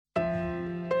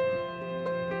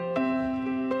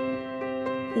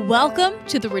Welcome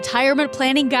to the Retirement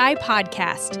Planning Guy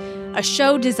podcast, a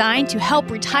show designed to help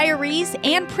retirees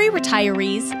and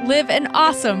pre-retirees live an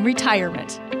awesome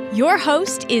retirement. Your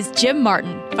host is Jim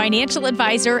Martin, financial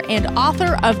advisor and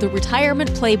author of the Retirement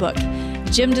Playbook.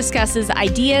 Jim discusses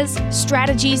ideas,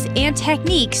 strategies, and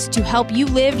techniques to help you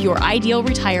live your ideal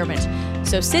retirement.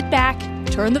 So sit back,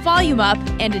 turn the volume up,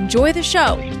 and enjoy the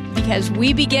show, because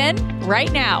we begin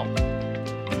right now.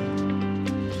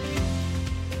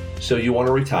 So you want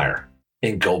to retire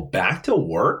and go back to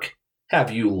work?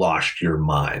 Have you lost your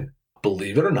mind?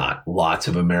 Believe it or not, lots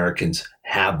of Americans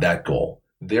have that goal.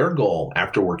 Their goal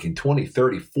after working 20,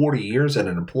 30, 40 years at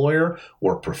an employer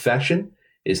or profession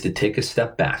is to take a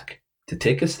step back. To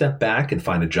take a step back and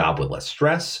find a job with less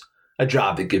stress, a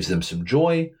job that gives them some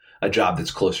joy, a job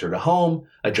that's closer to home,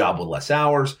 a job with less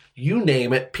hours. You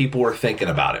name it, people are thinking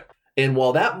about it. And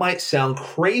while that might sound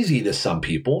crazy to some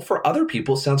people, for other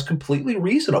people, it sounds completely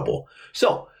reasonable.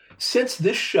 So since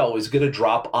this show is going to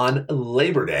drop on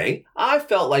Labor Day, I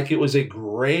felt like it was a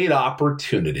great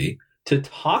opportunity to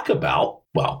talk about,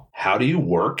 well, how do you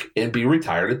work and be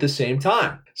retired at the same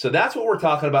time? So that's what we're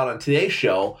talking about on today's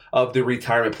show of the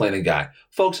Retirement Planning Guy.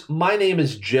 Folks, my name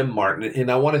is Jim Martin,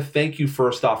 and I want to thank you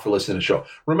first off for listening to the show.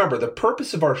 Remember, the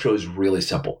purpose of our show is really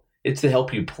simple. It's to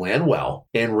help you plan well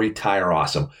and retire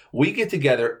awesome. We get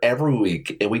together every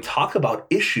week and we talk about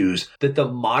issues that the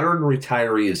modern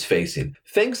retiree is facing,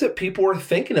 things that people are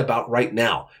thinking about right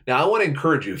now. Now, I want to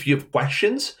encourage you, if you have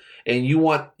questions and you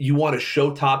want a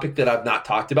show topic that I've not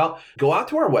talked about, go out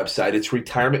to our website. It's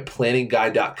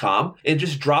retirementplanningguy.com and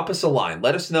just drop us a line.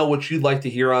 Let us know what you'd like to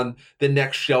hear on the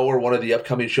next show or one of the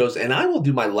upcoming shows, and I will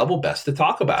do my level best to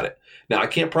talk about it. Now, I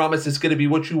can't promise it's going to be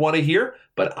what you want to hear,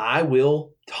 but I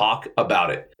will talk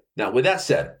about it. Now, with that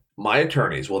said, my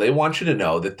attorneys, well, they want you to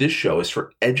know that this show is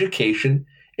for education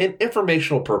and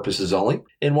informational purposes only.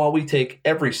 And while we take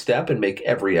every step and make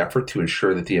every effort to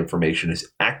ensure that the information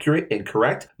is accurate and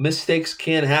correct, mistakes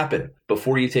can happen.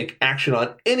 Before you take action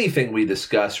on anything we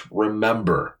discuss,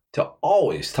 remember to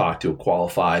always talk to a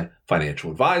qualified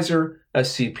financial advisor, a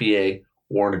CPA,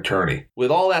 or an attorney.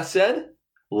 With all that said,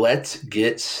 let's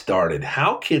get started.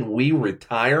 How can we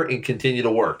retire and continue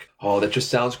to work? Oh, that just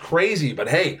sounds crazy, but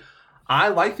hey, I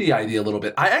like the idea a little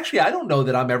bit. I don't know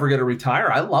that I'm ever going to retire.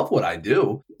 I love what I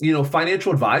do. You know,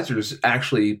 financial advisors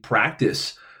actually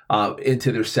practice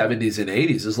into their 70s and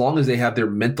 80s. As long as they have their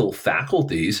mental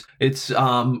faculties, it's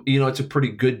a pretty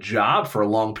good job for a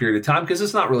long period of time because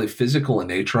it's not really physical in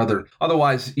nature.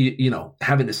 Otherwise,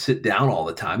 having to sit down all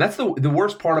the time. That's the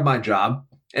worst part of my job.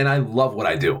 And I love what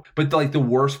I do. But the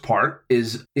worst part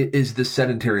is the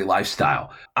sedentary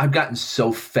lifestyle. I've gotten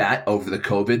so fat over the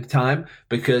COVID time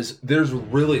because there's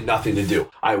really nothing to do.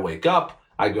 I wake up,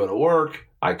 I go to work,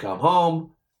 I come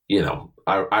home,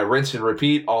 I rinse and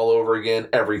repeat all over again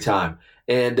every time.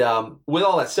 And with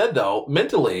all that said, though,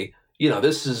 mentally,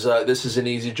 this is an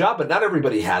easy job, but not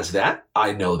everybody has that.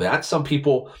 I know that. Some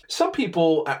people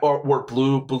work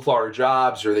blue collar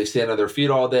jobs, or they stand on their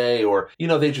feet all day, or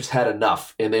they just had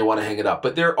enough and they want to hang it up.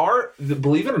 But there are,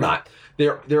 believe it or not,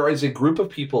 there is a group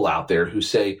of people out there who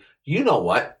say, you know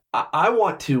what? I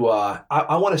want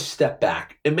to step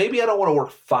back, and maybe I don't want to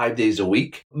work 5 days a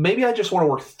week. Maybe I just want to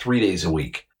work 3 days a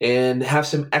week and have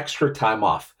some extra time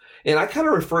off. And I kind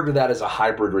of refer to that as a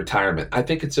hybrid retirement. I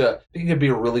think it can be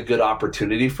a really good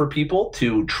opportunity for people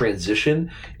to transition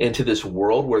into this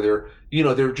world where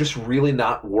they're just really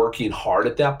not working hard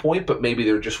at that point, but maybe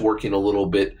they're just working a little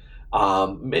bit,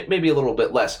 maybe a little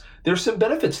bit less. There's some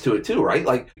benefits to it too, right?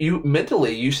 Like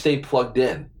you stay plugged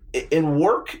in. And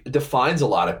work defines a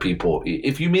lot of people.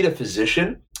 If you meet a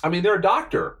physician, they're a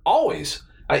doctor, always.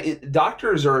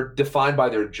 Doctors are defined by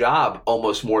their job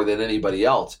almost more than anybody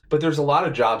else. But there's a lot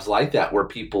of jobs like that where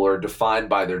people are defined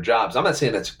by their jobs. I'm not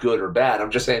saying that's good or bad.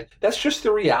 I'm just saying that's just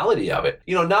the reality of it.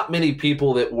 Not many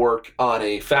people that work on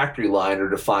a factory line are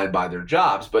defined by their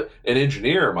jobs, but an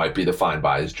engineer might be defined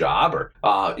by his job or,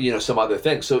 some other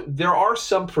things. So there are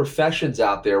some professions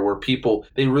out there where people,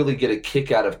 they really get a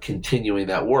kick out of continuing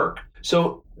that work.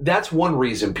 So that's one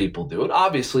reason people do it.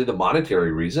 Obviously, the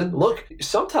monetary reason. Look,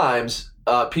 sometimes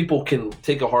people can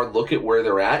take a hard look at where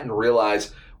they're at and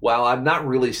realize, well, I've not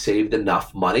really saved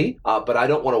enough money, but I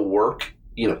don't want to work,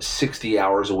 60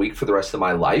 hours a week for the rest of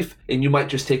my life. And you might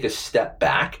just take a step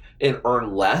back and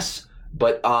earn less,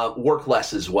 but work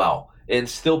less as well, and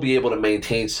still be able to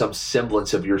maintain some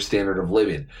semblance of your standard of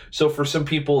living. So for some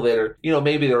people that are,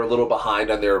 maybe they're a little behind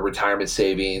on their retirement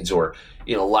savings, or,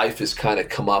 life has kind of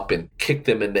come up and kicked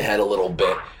them in the head a little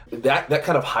bit, that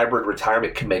kind of hybrid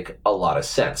retirement can make a lot of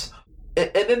sense.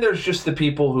 And then there's just the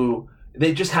people who,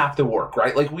 they just have to work,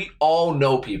 right? Like we all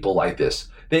know people like this.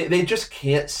 They just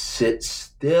can't sit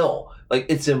still. Like,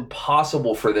 it's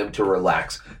impossible for them to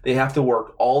relax. They have to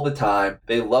work all the time.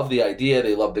 They love the idea.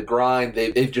 They love the grind.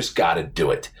 They've just got to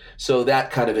do it. So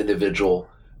that kind of individual,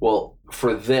 well,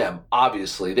 for them,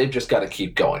 obviously, they've just got to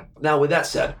keep going. Now, with that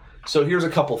said, so here's a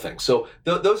couple things. So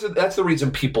that's the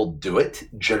reason people do it,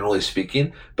 generally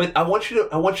speaking. But I want you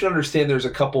to understand there's a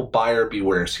couple buyer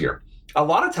bewares here. A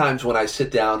lot of times when I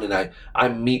sit down and I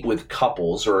meet with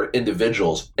couples or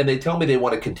individuals and they tell me they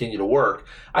want to continue to work,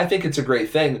 I think it's a great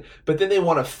thing, but then they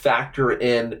want to factor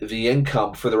in the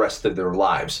income for the rest of their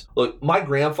lives. Look, my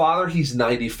grandfather, he's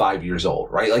 95 years old,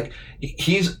 right? Like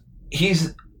he's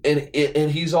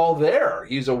all there.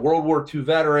 He's a World War II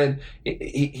veteran.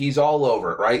 He's all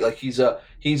over it, right? Like he's a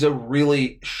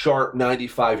really sharp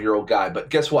 95-year-old guy. But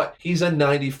guess what? He's a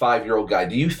 95-year-old guy.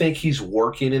 Do you think he's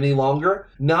working any longer?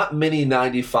 Not many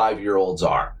 95-year-olds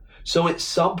are. So at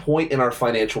some point in our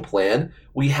financial plan,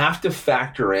 we have to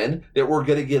factor in that we're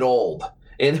going to get old.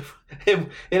 And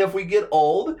if we get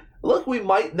old, look, we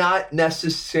might not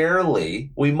necessarily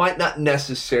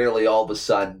all of a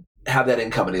sudden have that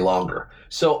income any longer.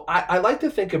 So I like to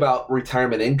think about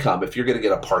retirement income, if you're going to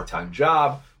get a part-time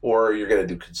job or you're going to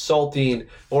do consulting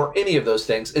or any of those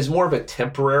things, is more of a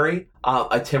temporary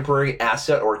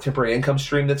asset or a temporary income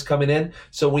stream that's coming in.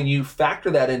 So when you factor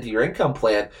that into your income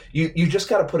plan, you just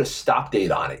got to put a stop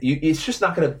date on it. It's just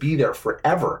not going to be there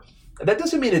forever. That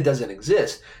doesn't mean it doesn't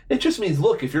exist. It just means,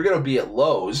 look, if you're going to be at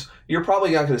Lowe's, you're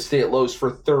probably not going to stay at Lowe's for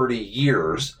 30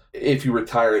 years if you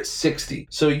retire at 60.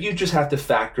 So you just have to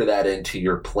factor that into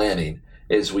your planning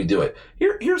as we do it.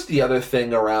 Here's the other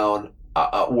thing around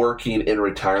working in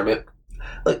retirement.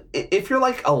 Like, if you're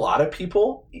like a lot of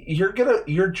people, you're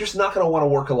just not going to want to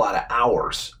work a lot of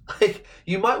hours. Like,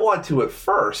 you might want to at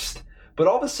first, but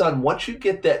all of a sudden, once you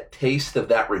get that taste of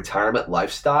that retirement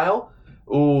lifestyle,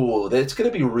 ooh, it's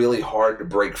going to be really hard to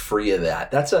break free of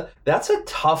that. That's a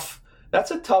tough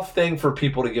thing for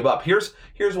people to give up. Here's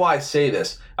why I say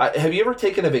this. Have you ever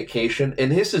taken a vacation?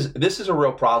 And this is a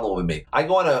real problem with me. I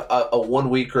go on a 1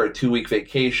 week or a 2 week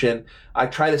vacation. I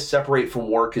try to separate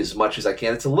from work as much as I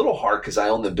can. It's a little hard because I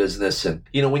own the business. And,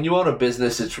 when you own a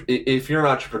business, if you're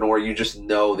an entrepreneur, you just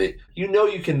know that,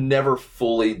 you can never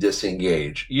fully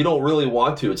disengage. You don't really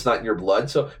want to. It's not in your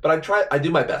blood. But I do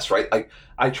my best, right?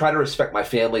 I try to respect my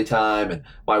family time and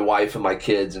my wife and my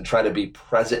kids and try to be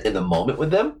present in the moment with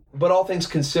them. But all things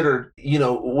considered,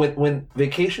 when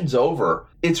vacation's over,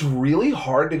 it's really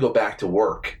hard to go back to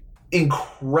work.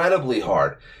 Incredibly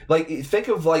hard. Like, think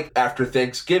of like after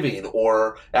Thanksgiving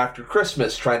or after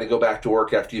Christmas, trying to go back to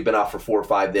work after you've been off for 4 or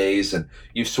 5 days and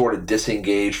you've sort of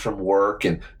disengaged from work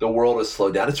and the world has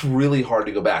slowed down. It's really hard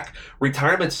to go back.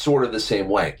 Retirement's sort of the same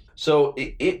way. So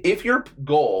if your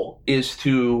goal is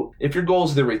to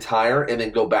retire and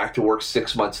then go back to work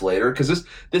 6 months later, because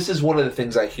this is one of the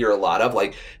things I hear a lot of,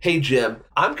 like, hey, Jim,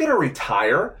 I'm going to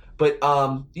retire, but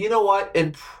you know what?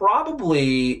 In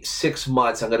probably 6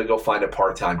 months, I'm going to go find a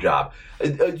part-time job.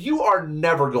 You are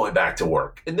never going back to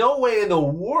work. No way in the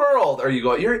world are you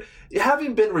going. You're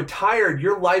having been retired,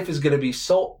 your life is going to be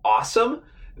so awesome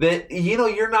that,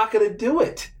 you're not going to do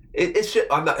it. It's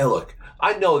just, look,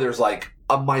 I know there's like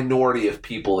a minority of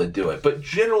people that do it, but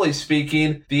generally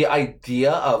speaking, the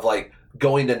idea of like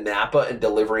going to Napa and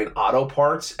delivering auto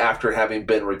parts after having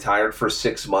been retired for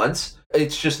 6 months,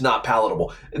 it's just not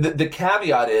palatable. The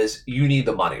caveat is you need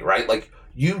the money, right? Like,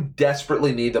 you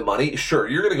desperately need the money. Sure,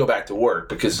 you're going to go back to work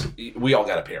because we all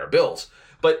got to pay our bills.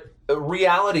 But the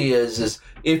reality is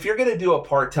if you're going to do a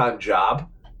part-time job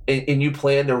and you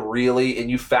plan to and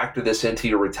you factor this into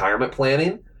your retirement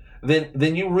planning,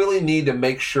 then you really need to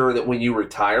make sure that when you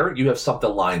retire, you have something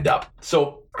lined up.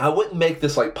 So I wouldn't make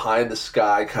this like pie in the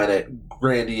sky kind of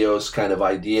grandiose kind of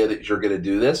idea that you're going to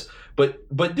do this,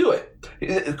 but do it.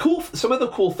 Cool. Some of the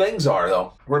cool things are,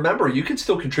 though, remember, you can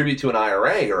still contribute to an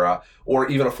IRA or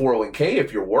even a 401k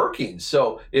if you're working.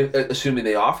 So assuming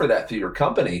they offer that through your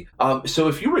company. So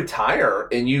if you retire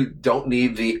and you don't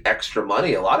need the extra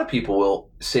money, a lot of people will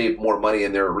save more money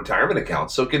in their retirement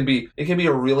accounts. So it can be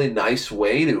a really nice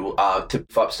way to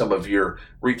up some of your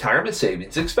retirement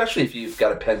savings, especially if you've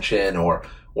got a pension or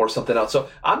something else. So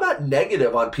I'm not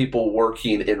negative on people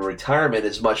working in retirement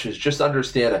as much as just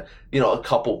understand a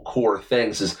couple core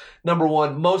things. Is number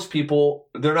one, most people,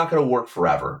 they're not going to work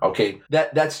forever. Okay.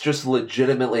 That's just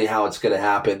legitimately how it's going to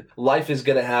happen. Life is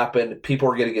going to happen. People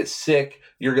are going to get sick.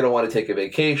 you're going to want to take a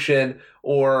vacation,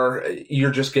 or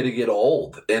you're just going to get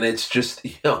old. And it's just,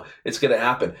 it's going to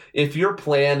happen. If your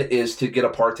plan is to get a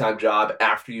part-time job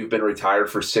after you've been retired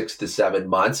for 6 to 7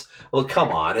 months, well, come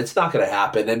on, it's not going to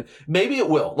happen. And maybe it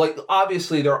will. Like,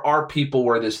 obviously, there are people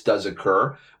where this does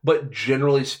occur, but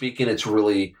generally speaking,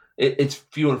 it's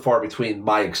few and far between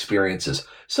my experiences.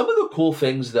 Some of the cool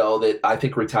things, though, that I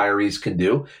think retirees can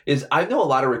do is I know a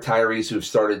lot of retirees who've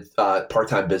started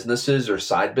part-time businesses or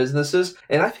side businesses,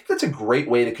 and I think that's a great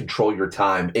way to control your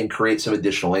time and create some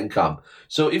additional income.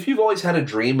 So if you've always had a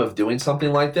dream of doing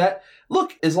something like that,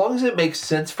 look, as long as it makes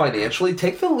sense financially,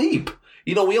 take the leap.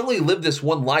 We only live this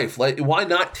one life. Like, why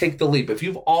not take the leap? If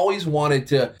you've always wanted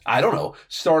to,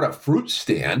 start a fruit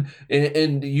stand,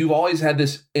 and you've always had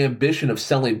this ambition of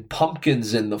selling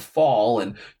pumpkins in the fall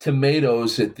and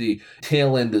tomatoes at the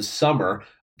tail end of summer,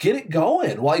 get it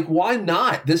going. Like, why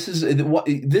not?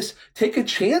 Take a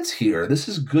chance here. This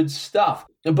is good stuff.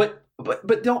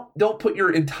 But don't put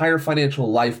your entire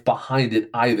financial life behind it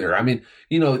either. I mean,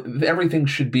 everything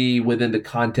should be within the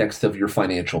context of your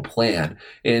financial plan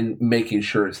and making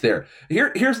sure it's there.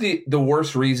 Here's the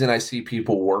worst reason I see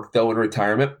people work, though, in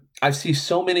retirement. I see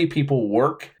so many people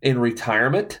work in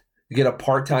retirement, get a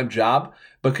part-time job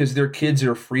because their kids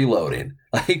are freeloading.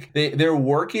 Like, they're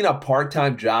working a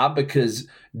part-time job because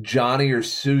Johnny or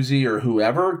Susie or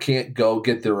whoever can't go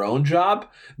get their own job.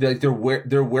 They're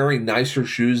wearing nicer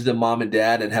shoes than mom and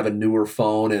dad and have a newer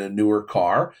phone and a newer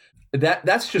car.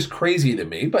 That's just crazy to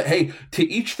me. But hey, to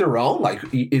each their own. Like,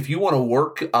 if you want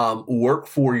to work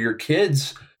for your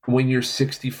kids when you're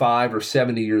 65 or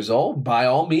 70 years old, by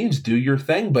all means, do your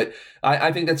thing. But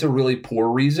I think that's a really poor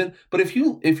reason. But if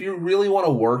you really want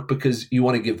to work because you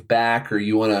want to give back, or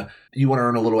you want to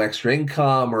earn a little extra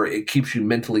income, or it keeps you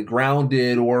mentally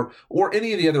grounded, or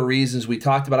any of the other reasons we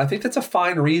talked about, I think that's a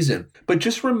fine reason. But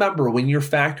just remember, when you're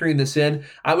factoring this in,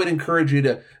 I would encourage you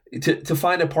to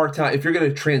find a part-time. If you're going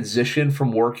to transition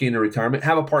from working to retirement,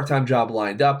 have a part-time job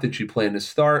lined up that you plan to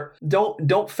start.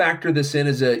 Don't factor this in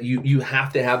as you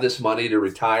have to have this money to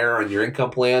retire on your income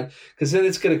plan, because then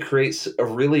it's going to create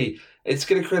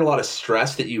a lot of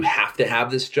stress that you have to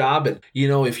have this job. And,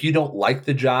 if you don't like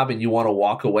the job and you want to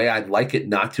walk away, I'd like it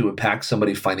not to impact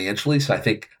somebody financially. So I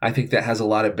think that has a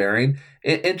lot of bearing.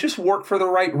 And just work for the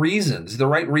right reasons. The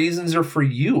right reasons are for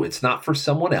you. It's not for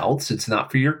someone else. It's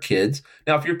not for your kids.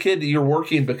 Now, if you're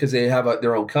working because they have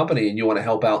their own company and you want to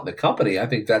help out in the company, I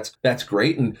think that's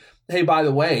great. And hey, by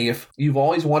the way, if you've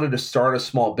always wanted to start a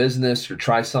small business or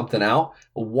try something out,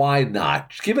 why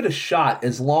not? Just give it a shot,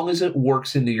 as long as it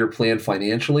works into your plan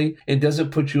financially and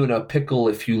doesn't put you in a pickle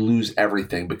if you lose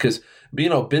everything, because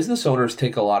business owners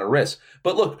take a lot of risks.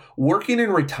 But look, working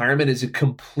in retirement is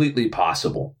completely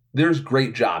possible. There's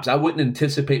great jobs. I wouldn't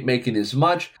anticipate making as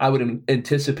much. I would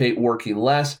anticipate working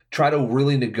less. Try to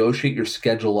really negotiate your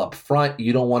schedule up front.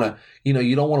 You don't want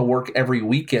to work every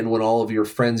weekend when all of your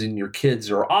friends and your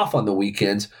kids are off on the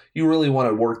weekends. You really want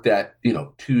to work that,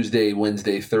 Tuesday,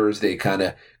 Wednesday, Thursday kind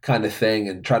of thing,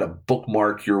 and try to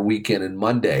bookmark your weekend and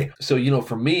Monday. So,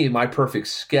 for me, my perfect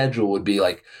schedule would be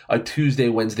like a Tuesday,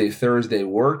 Wednesday, Thursday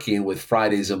working with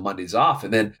Fridays and Mondays off.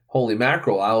 And then, holy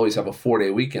mackerel, I always have a 4-day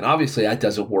weekend. Obviously, that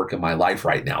doesn't work in my life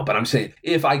right now. But I'm saying,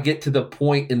 if I get to the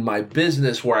point in my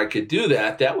business where I could do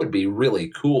that, that would be really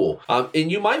cool.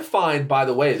 And you might find, by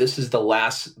the way, this is the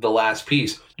last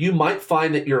piece. You might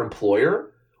find that your employer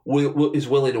is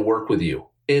willing to work with you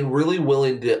and really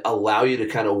willing to allow you to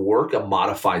kind of work a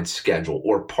modified schedule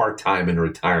or part-time in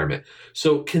retirement.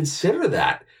 So consider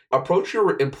that. Approach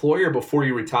your employer before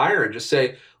you retire and just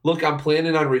say, look, I'm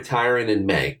planning on retiring in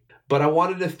May, but I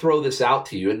wanted to throw this out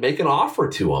to you and make an offer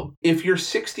to them. If you're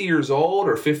 60 years old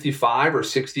or 55 or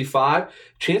 65,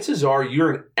 chances are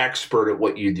you're an expert at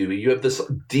what you do. You have this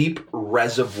deep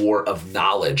reservoir of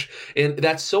knowledge, and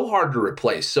that's so hard to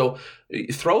replace. So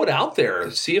throw it out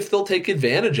there. See if they'll take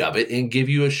advantage of it and give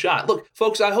you a shot. Look,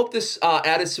 folks, I hope this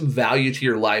added some value to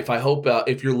your life. I hope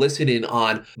if you're listening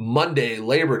on Monday,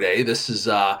 Labor Day, this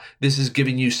is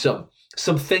giving you some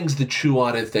things to chew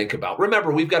on and think about.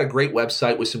 Remember, we've got a great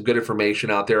website with some good information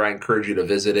out there. I encourage you to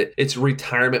visit it. It's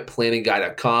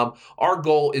retirementplanningguy.com. Our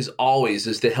goal is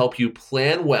to help you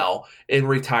plan well and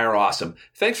retire awesome.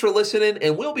 Thanks for listening,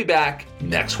 and we'll be back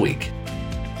next week.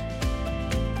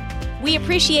 We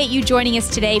appreciate you joining us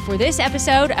today for this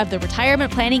episode of the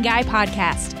Retirement Planning Guy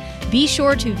podcast. Be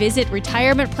sure to visit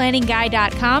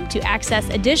retirementplanningguy.com to access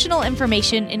additional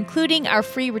information, including our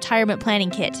free retirement planning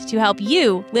kit to help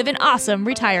you live an awesome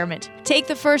retirement. Take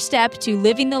the first step to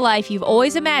living the life you've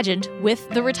always imagined with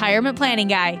the Retirement Planning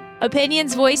Guy.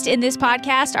 Opinions voiced in this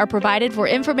podcast are provided for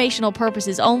informational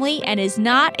purposes only and is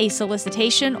not a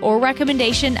solicitation or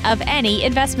recommendation of any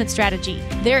investment strategy.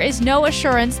 There is no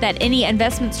assurance that any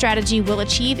investment strategy will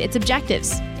achieve its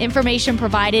objectives. Information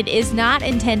provided is not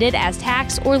intended as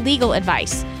tax or legal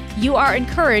advice. You are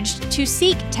encouraged to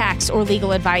seek tax or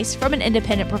legal advice from an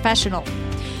independent professional.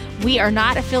 We are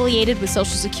not affiliated with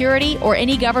Social Security or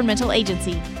any governmental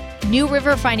agency. New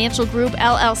River Financial Group,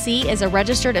 LLC is a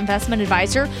registered investment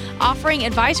advisor offering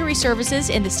advisory services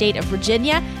in the state of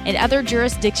Virginia and other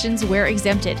jurisdictions where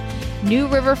exempted. New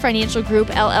River Financial Group,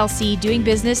 LLC, doing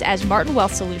business as Martin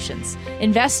Wealth Solutions.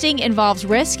 Investing involves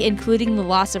risk, including the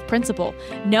loss of principal.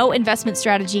 No investment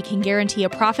strategy can guarantee a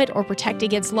profit or protect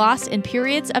against loss in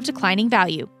periods of declining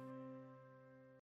value.